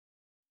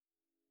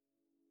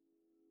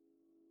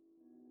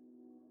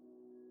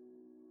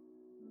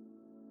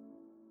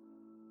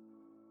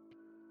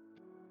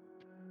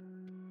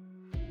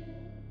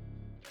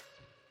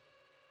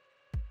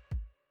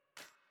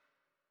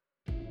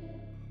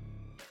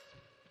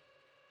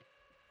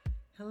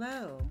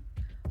Hello.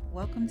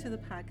 Welcome to the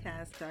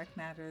podcast Dark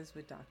Matters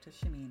with Dr.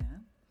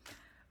 Shamina.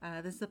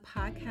 This is a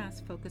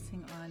podcast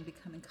focusing on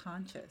becoming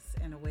conscious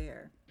and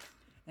aware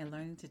and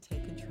learning to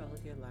take control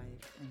of your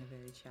life in a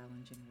very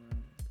challenging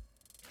world.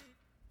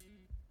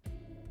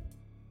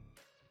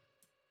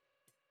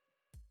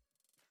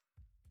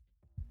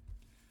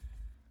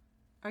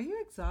 Are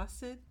you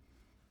exhausted?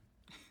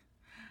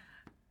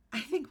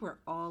 I think we're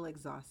all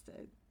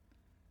exhausted.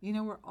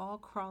 We're all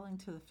crawling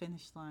to the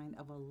finish line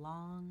of a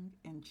long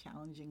and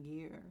challenging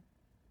year.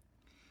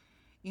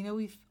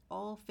 We've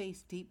all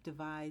faced deep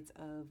divides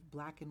of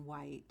black and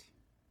white,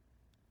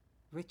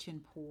 rich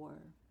and poor,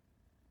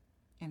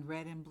 and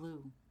red and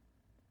blue.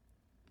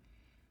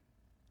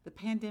 The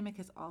pandemic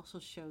has also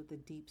showed the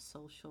deep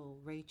social,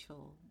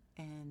 racial,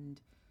 and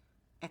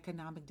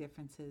economic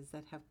differences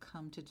that have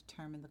come to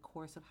determine the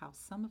course of how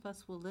some of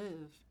us will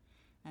live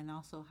and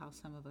also how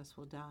some of us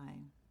will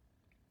die.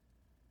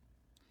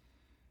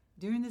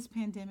 During this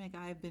pandemic,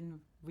 I have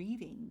been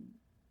reading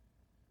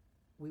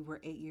We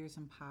Were 8 Years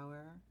in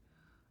Power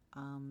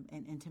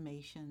and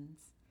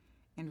Intimations,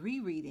 and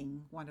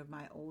rereading one of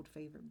my old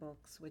favorite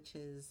books, which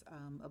is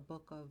a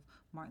book of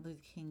Martin Luther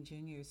King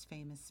Jr.'s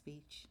famous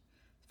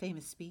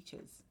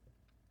speeches.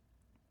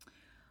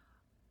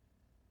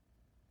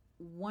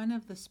 One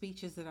of the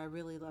speeches that I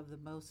really love the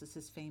most is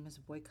his famous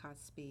boycott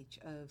speech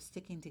of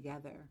sticking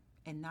together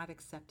and not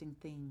accepting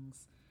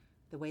things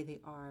the way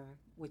they are,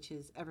 which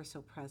is ever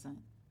so present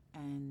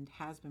and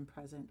has been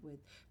present with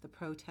the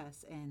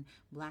protests and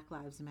Black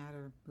Lives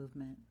Matter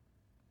movement.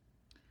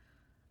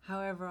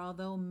 However,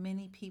 although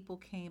many people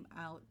came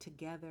out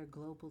together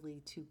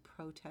globally to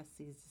protest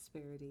these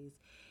disparities,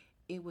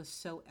 it was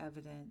so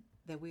evident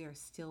that we are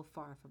still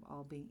far from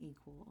all being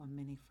equal on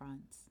many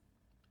fronts.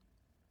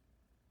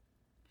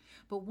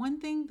 But one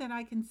thing that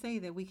I can say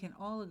that we can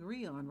all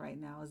agree on right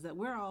now is that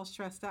we're all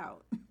stressed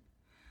out.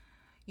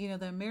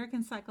 The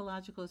American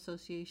Psychological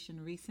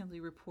Association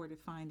recently reported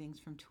findings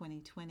from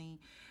 2020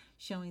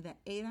 showing that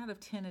 8 out of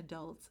 10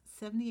 adults,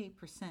 78%,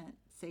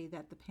 say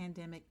that the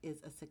pandemic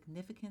is a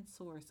significant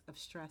source of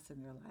stress in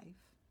their life.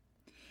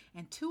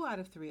 And 2 out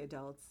of 3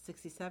 adults,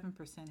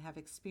 67%, have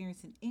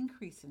experienced an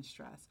increase in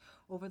stress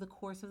over the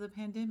course of the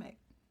pandemic.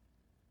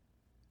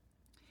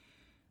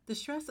 The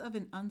stress of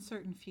an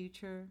uncertain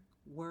future,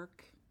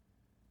 work,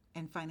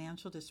 and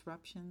financial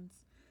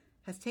disruptions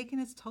has taken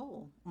its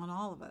toll on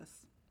all of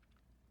us.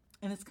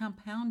 And it's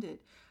compounded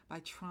by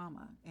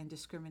trauma and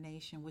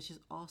discrimination, which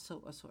is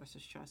also a source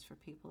of stress for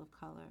people of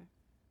color.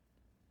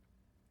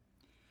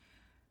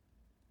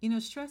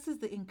 Stress is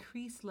the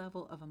increased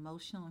level of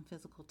emotional and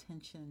physical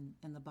tension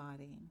in the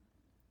body.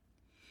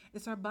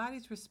 It's our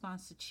body's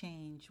response to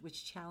change,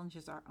 which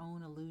challenges our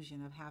own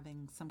illusion of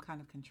having some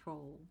kind of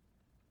control.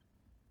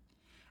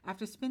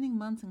 After spending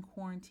months in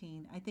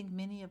quarantine, I think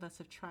many of us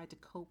have tried to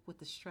cope with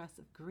the stress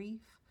of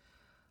grief,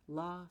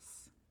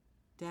 loss,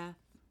 death,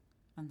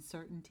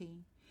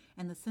 uncertainty,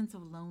 and the sense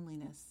of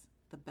loneliness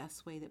the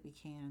best way that we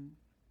can.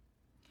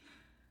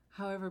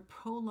 However,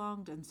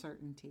 prolonged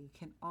uncertainty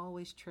can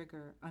always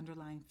trigger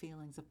underlying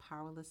feelings of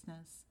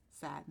powerlessness,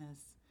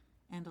 sadness,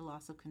 and a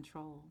loss of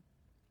control.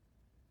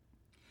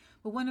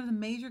 But one of the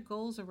major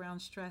goals around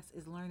stress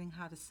is learning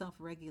how to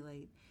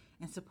self-regulate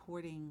and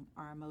supporting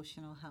our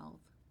emotional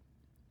health.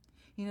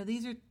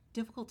 These are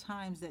difficult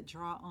times that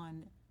draw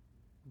on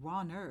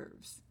raw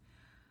nerves.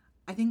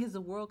 I think as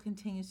the world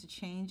continues to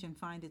change and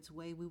find its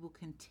way, we will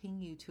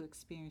continue to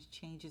experience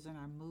changes in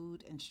our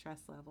mood and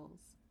stress levels.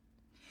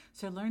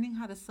 So learning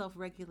how to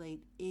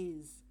self-regulate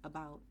is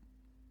about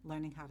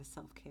learning how to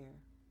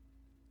self-care.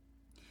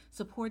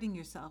 Supporting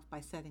yourself by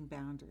setting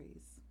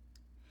boundaries.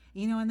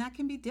 And that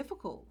can be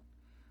difficult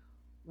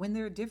when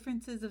there are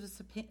differences of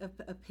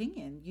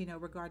opinion,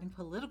 regarding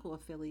political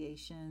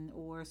affiliation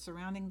or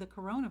surrounding the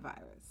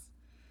coronavirus.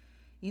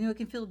 It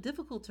can feel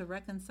difficult to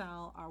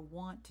reconcile our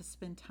want to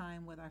spend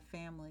time with our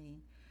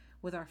family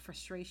with our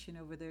frustration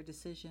over their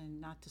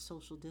decision not to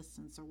social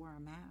distance or wear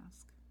a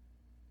mask.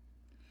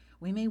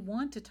 We may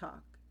want to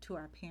talk to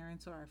our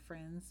parents or our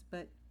friends,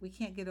 but we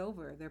can't get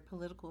over their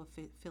political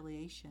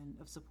affiliation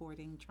of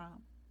supporting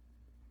Trump.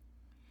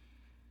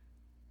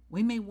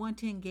 We may want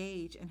to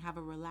engage and have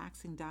a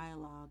relaxing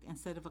dialogue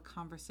instead of a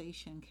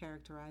conversation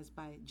characterized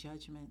by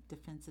judgment,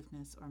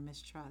 defensiveness, or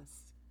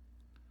mistrust.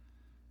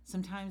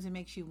 Sometimes it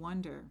makes you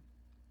wonder,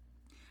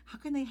 how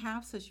can they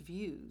have such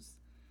views,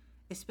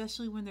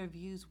 especially when their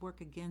views work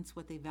against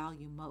what they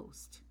value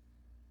most?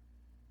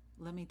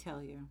 Let me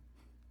tell you,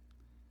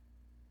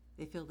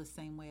 they feel the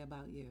same way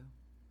about you.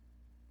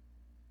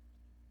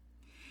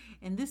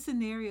 And this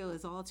scenario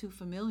is all too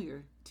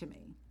familiar to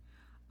me.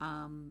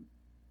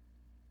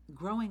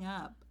 Growing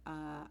up,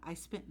 I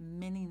spent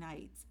many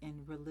nights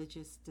in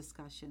religious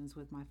discussions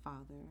with my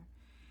father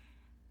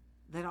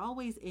that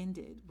always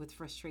ended with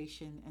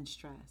frustration and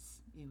stress.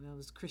 It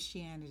was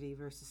Christianity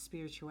versus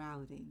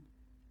spirituality.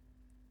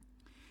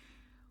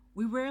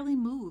 We rarely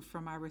move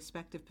from our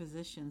respective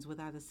positions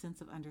without a sense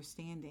of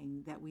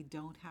understanding that we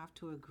don't have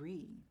to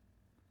agree,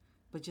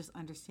 but just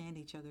understand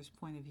each other's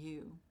point of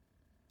view.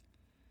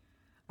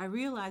 I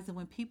realize that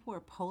when people are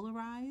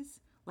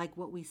polarized, like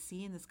what we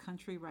see in this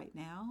country right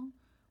now,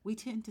 we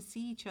tend to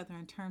see each other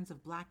in terms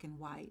of black and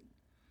white,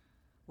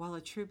 while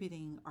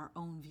attributing our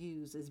own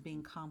views as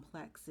being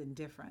complex and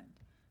different,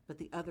 but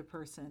the other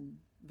person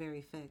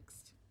very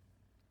fixed.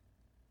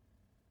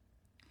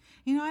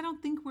 I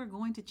don't think we're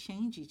going to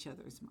change each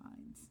other's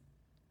minds.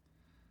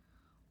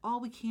 All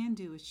we can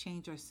do is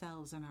change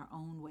ourselves and our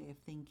own way of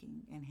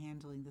thinking and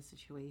handling the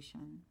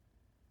situation.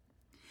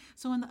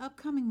 So, in the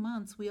upcoming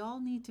months, we all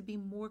need to be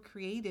more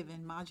creative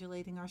in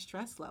modulating our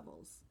stress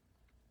levels.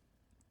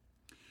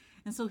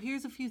 And so,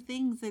 here's a few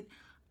things that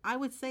I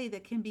would say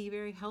that can be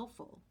very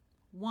helpful.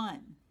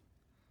 One,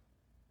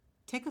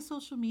 take a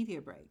social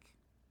media break.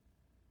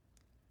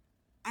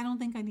 I don't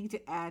think I need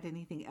to add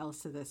anything else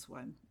to this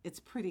one. It's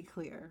pretty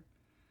clear.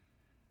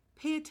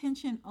 Pay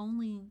attention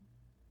only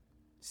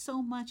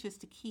so much as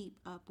to keep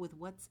up with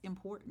what's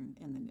important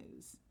in the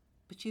news,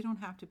 but you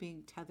don't have to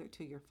be tethered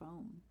to your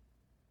phone.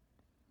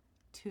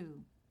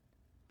 2,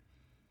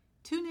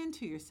 tune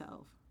into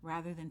yourself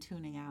rather than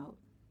tuning out.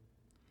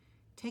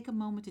 Take a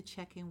moment to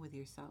check in with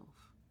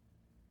yourself.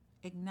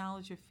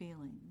 Acknowledge your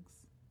feelings.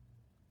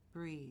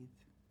 Breathe.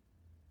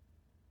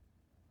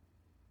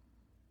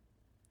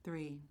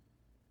 3,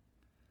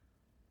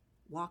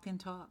 walk and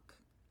talk.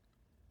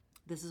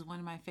 This is one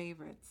of my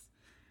favorites.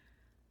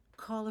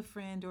 Call a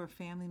friend or a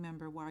family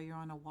member while you're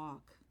on a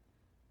walk.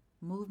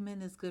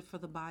 Movement is good for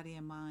the body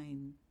and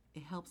mind.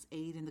 It helps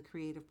aid in the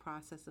creative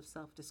process of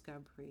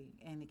self-discovery,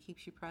 and it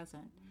keeps you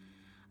present.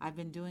 I've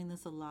been doing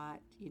this a lot,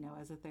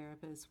 as a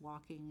therapist,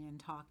 walking and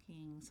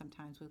talking,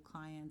 sometimes with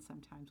clients,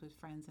 sometimes with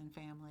friends and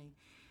family,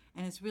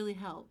 and it's really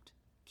helped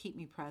keep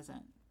me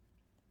present.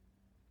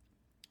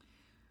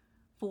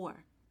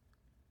 4,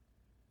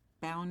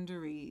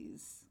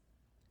 boundaries.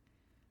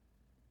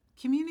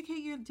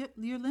 Communicate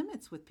your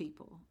limits with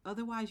people.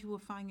 Otherwise, you will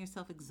find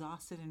yourself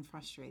exhausted and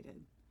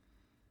frustrated.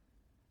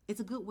 It's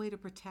a good way to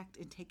protect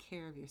and take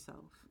care of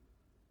yourself.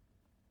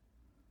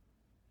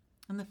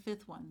 And the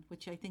 5th one,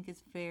 which I think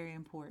is very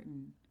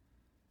important,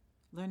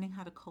 learning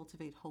how to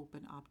cultivate hope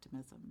and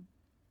optimism.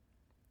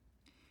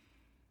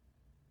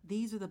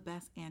 These are the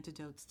best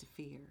antidotes to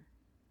fear.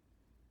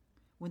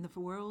 When the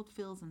world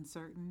feels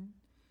uncertain,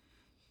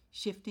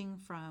 shifting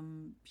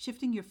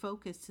your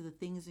focus to the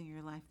things in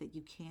your life that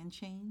you can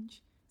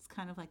change, it's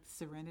kind of like the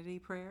serenity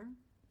prayer.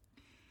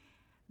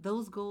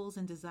 Those goals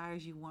and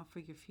desires you want for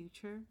your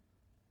future,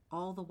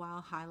 all the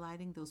while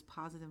highlighting those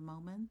positive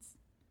moments,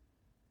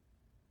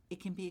 it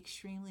can be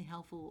extremely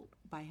helpful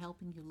by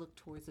helping you look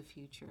towards the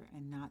future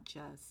and not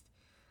just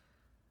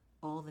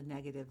all the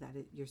negative that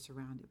you're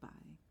surrounded by.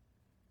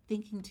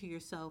 Thinking to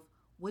yourself,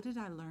 what did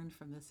I learn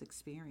from this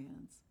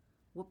experience?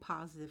 What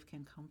positive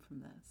can come from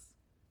this?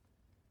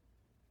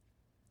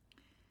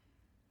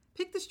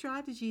 Pick the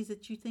strategies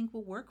that you think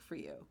will work for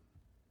you.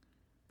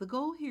 The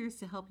goal here is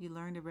to help you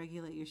learn to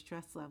regulate your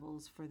stress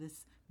levels for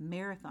this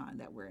marathon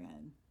that we're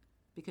in.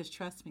 Because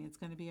trust me, it's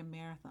going to be a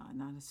marathon,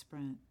 not a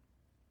sprint.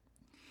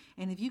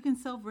 And if you can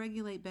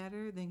self-regulate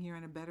better, then you're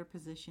in a better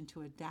position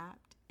to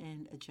adapt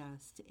and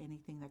adjust to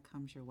anything that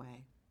comes your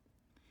way.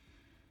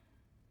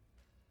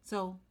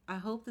 So I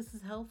hope this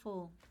is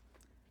helpful.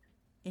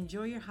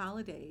 Enjoy your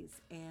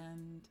holidays.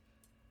 And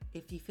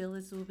if you feel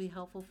this will be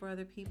helpful for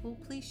other people,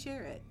 please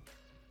share it.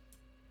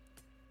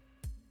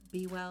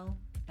 Be well,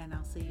 and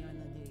I'll see you in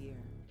the new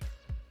year.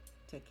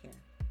 Take care.